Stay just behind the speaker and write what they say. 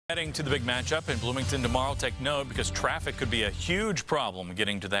Heading to the big matchup in Bloomington tomorrow, take note because traffic could be a huge problem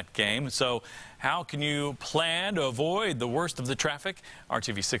getting to that game. So how can you plan to avoid the worst of the traffic?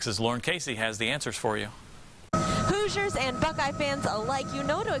 RTV6's Lauren Casey has the answers for you. Hoosiers and Buckeye fans alike, you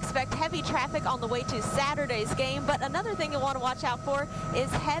know to expect heavy traffic on the way to Saturday's game, but another thing you'll want to watch out for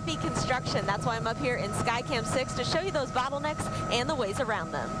is heavy construction. That's why I'm up here in Skycam 6 to show you those bottlenecks and the ways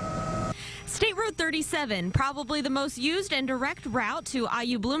around them. State Road 37, probably the most used and direct route to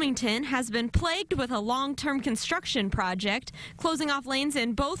IU Bloomington, has been plagued with a long-term construction project, closing off lanes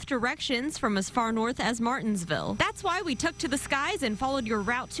in both directions from as far north as Martinsville. That's why we took to the skies and followed your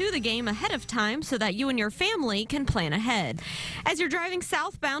route to the game ahead of time so that you and your family can plan ahead. As you're driving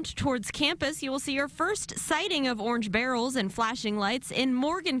southbound towards campus, you will see your first sighting of orange barrels and flashing lights in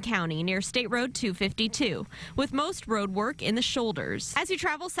Morgan County near State Road 252, with most road work in the shoulders. As you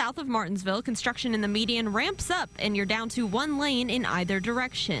travel south of Martinsville, construction in the median ramps up and you're down to one lane in either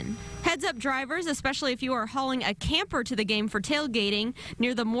direction. Heads up drivers, especially if you are hauling a camper to the game for tailgating,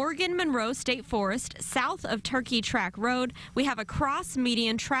 near the Morgan-Monroe State Forest, south of Turkey Track Road, we have a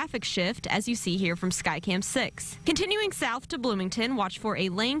cross-median traffic shift, as you see here from Skycam 6. Continuing south to Bloomington, watch for a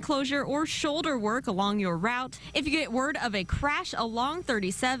lane closure or shoulder work along your route. If you get word of a crash along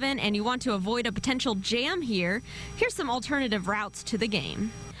 37 and you want to avoid a potential jam here, here's some alternative routes to the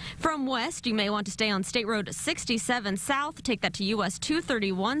game. From west, you may want to stay on State Road 67 south, take that to US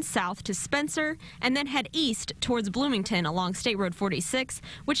 231 south to Spencer, and then head east towards Bloomington along State Road 46,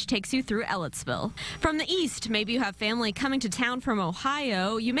 which takes you through Ellettsville. From the east, maybe you have family coming to town from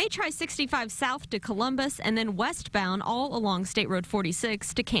Ohio. You may try 65 south to Columbus and then westbound all along State Road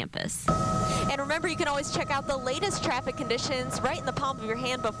 46 to campus. And remember, you can always check out the latest traffic conditions right in the palm of your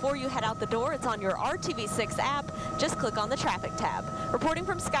hand before you head out the door. It's on your RTV6 app. Just click on the traffic tab. Reporting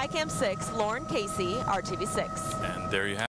from Skycam 6, Lauren Casey, RTV6. And there you have it.